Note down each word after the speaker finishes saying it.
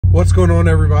What's going on,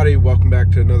 everybody? Welcome back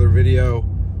to another video.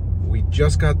 We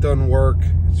just got done work.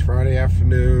 It's Friday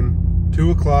afternoon,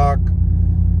 2 o'clock.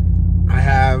 I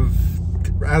have,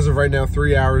 as of right now,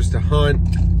 3 hours to hunt.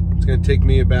 It's going to take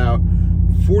me about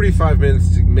 45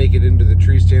 minutes to make it into the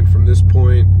tree stand from this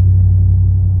point.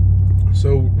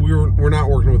 So we're not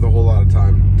working with a whole lot of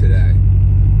time today.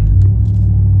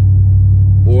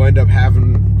 We'll end up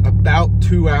having about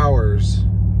 2 hours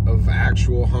of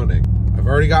actual hunting. I've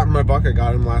already gotten my buck. I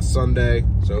got him last Sunday.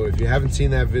 So if you haven't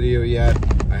seen that video yet,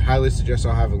 I highly suggest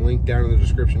I'll have a link down in the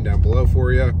description down below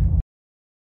for you.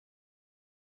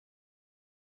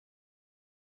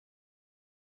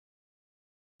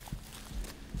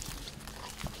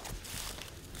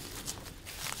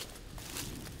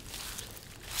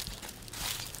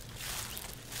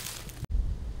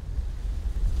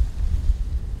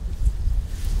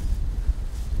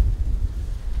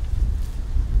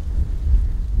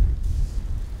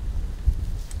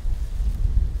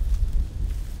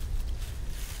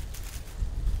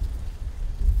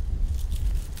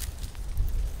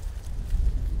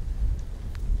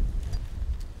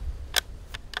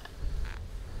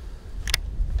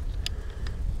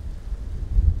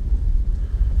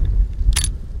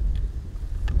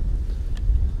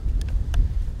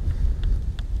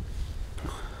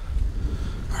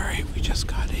 Just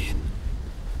got in.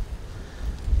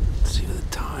 Let's see the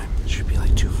time. It should be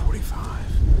like 2:45.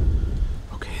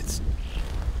 Okay, it's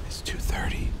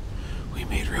 2:30. We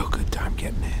made real good time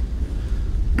getting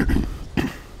in.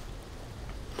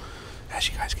 As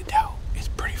you guys can tell, it's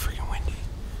pretty freaking windy.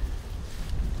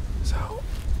 So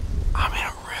I'm in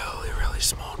a really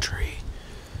small tree.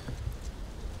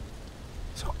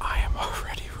 So I am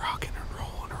already rocking and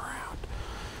rolling around.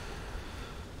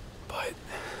 But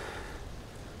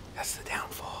that's the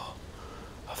downfall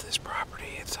of this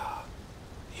property. It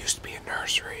used to be a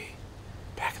nursery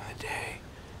back in the day,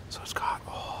 so it's got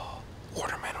all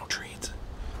ornamental trees.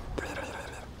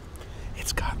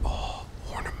 It's got all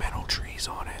ornamental trees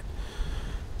on it.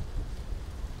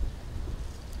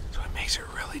 So it makes it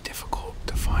really difficult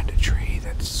to find a tree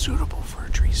that's suitable for a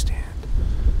tree stand.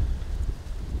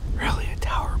 Really, a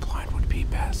tower blind would be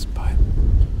best, but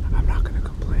I'm not going to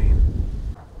complain.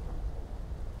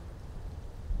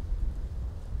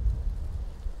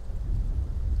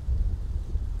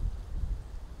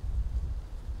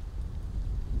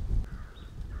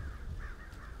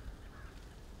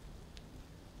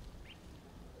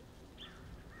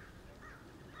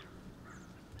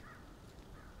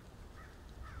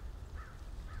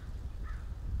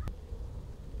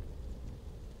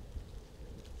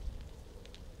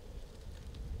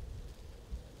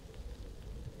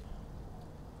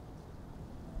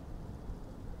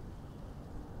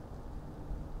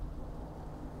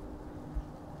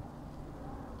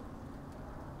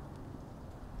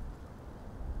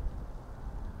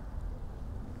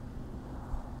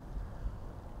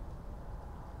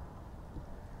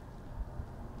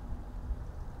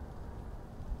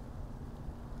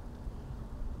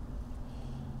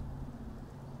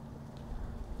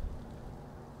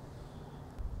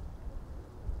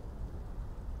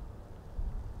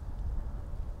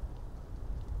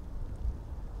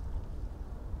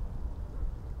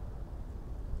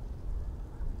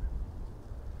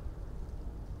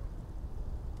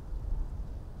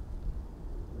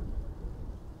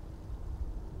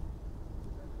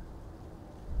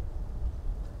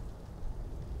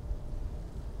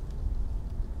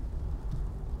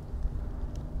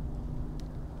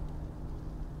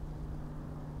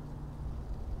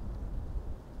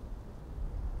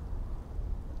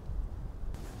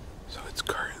 So it's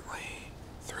currently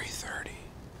 3:30.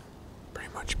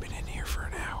 Pretty much been in here for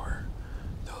an hour.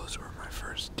 Those were my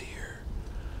first deer.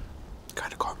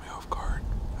 Kind of caught me off guard.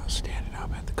 I was standing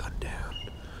up, had the gun down.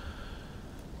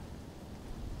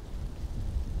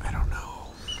 I don't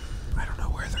know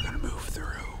where they're gonna move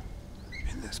through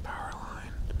in this power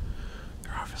line.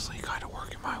 They're obviously kind of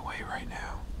working my way right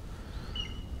now.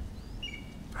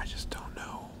 I just don't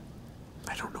know.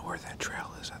 I don't know where that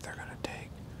trail is that they're gonna take.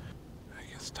 I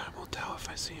guess time will tell if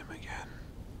I see him again.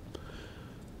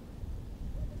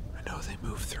 I know they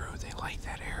move through. They like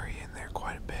that area in there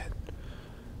quite a bit.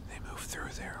 They move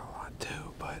through there a lot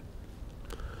too, but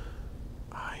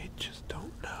I just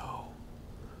don't know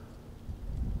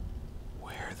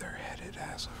where they're headed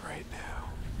as of right now.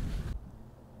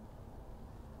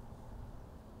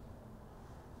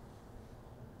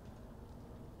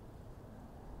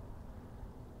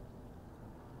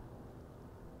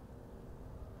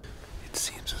 It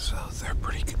seems as though they're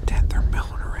pretty content. They're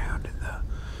milling around in the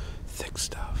thick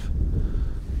stuff.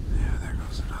 Yeah, there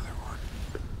goes another.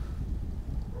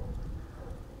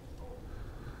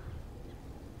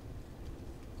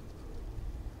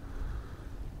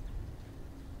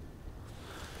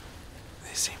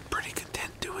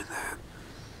 that.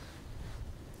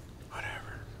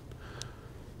 Whatever.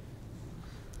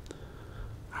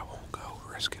 I won't go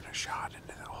risking a shot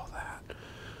into all that.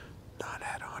 Not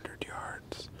at 100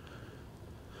 yards.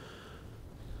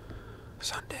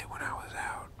 Sunday when I was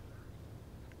out,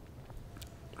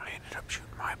 I ended up shooting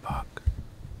my buck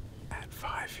at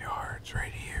 5 yards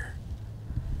right here.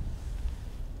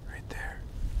 Right there.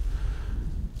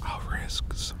 I'll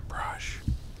risk some brush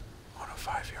on a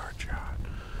 5-yard shot.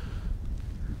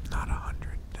 Not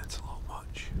 100, that's a little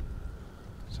much.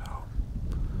 So,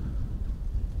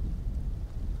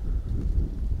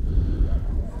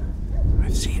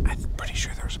 I'm pretty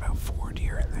sure there was about 4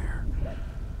 deer in there.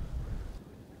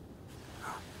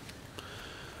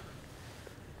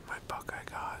 My buck I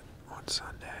got on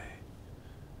Sunday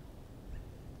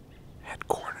had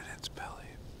corn in its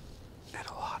belly, and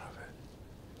a lot of it.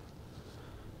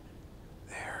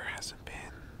 There hasn't been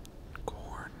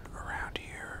corn around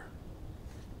here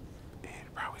in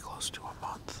probably close to a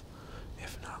month,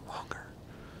 if not longer.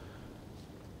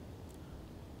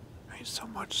 I mean, so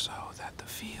much so that the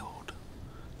field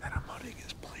that I'm hunting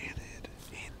is planted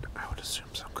in, I would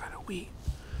assume, some kind of wheat.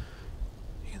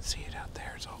 You can see it out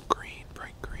there, it's all green,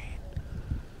 bright green.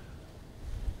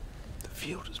 The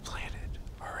field is planted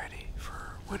already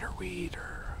for winter wheat,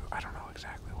 or I don't know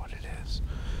exactly what it is.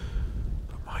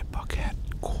 But my buck had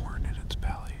corn in its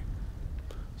belly.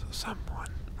 So someone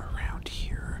around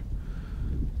here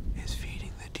is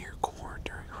feeding the deer corn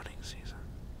during hunting season.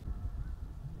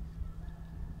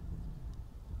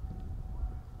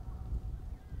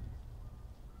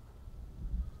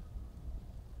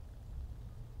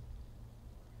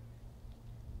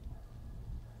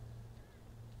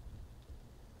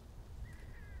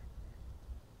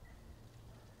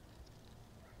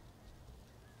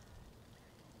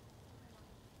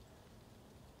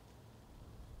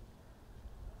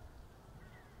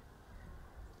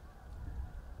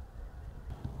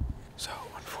 So,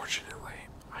 unfortunately,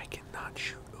 I cannot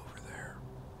shoot over there.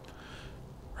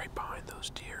 Right behind those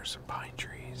deer, some pine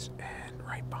trees, and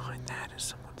right behind that is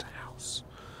someone's house.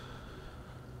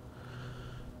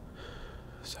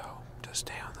 So, to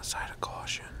stay on the side of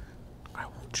caution, I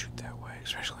won't shoot that way,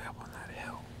 especially up on that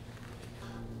hill.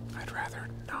 I'd rather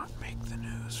not make the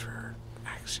news for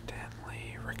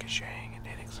accidentally ricocheting and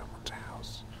hitting someone's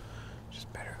house.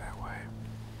 Just better that way.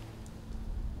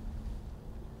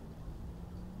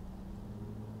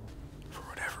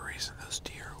 Those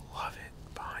deer love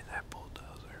it behind that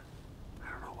bulldozer.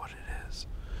 I don't know what it is.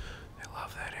 They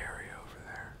love that area over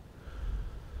there.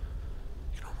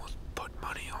 You can almost put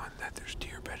money on that there's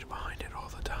deer bedded behind it all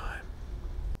the time.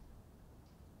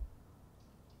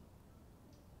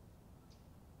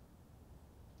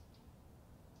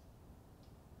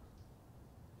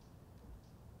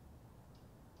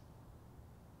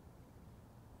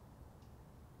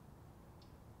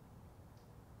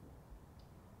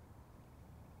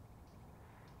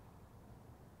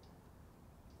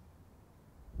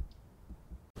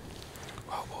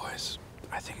 Well, boys,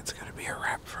 I think it's going to be a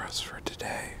wrap for us for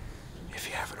today. If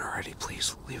you haven't already,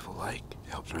 please leave a like. It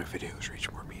helps my videos reach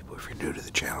more people. If you're new to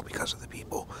the channel because of the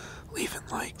people leaving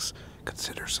likes,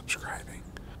 consider subscribing.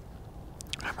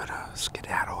 I'm going to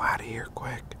skedaddle out of here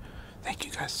quick. Thank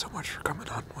you guys so much for coming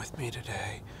on with me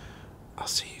today. I'll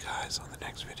see you guys on the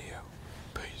next video.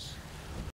 Peace.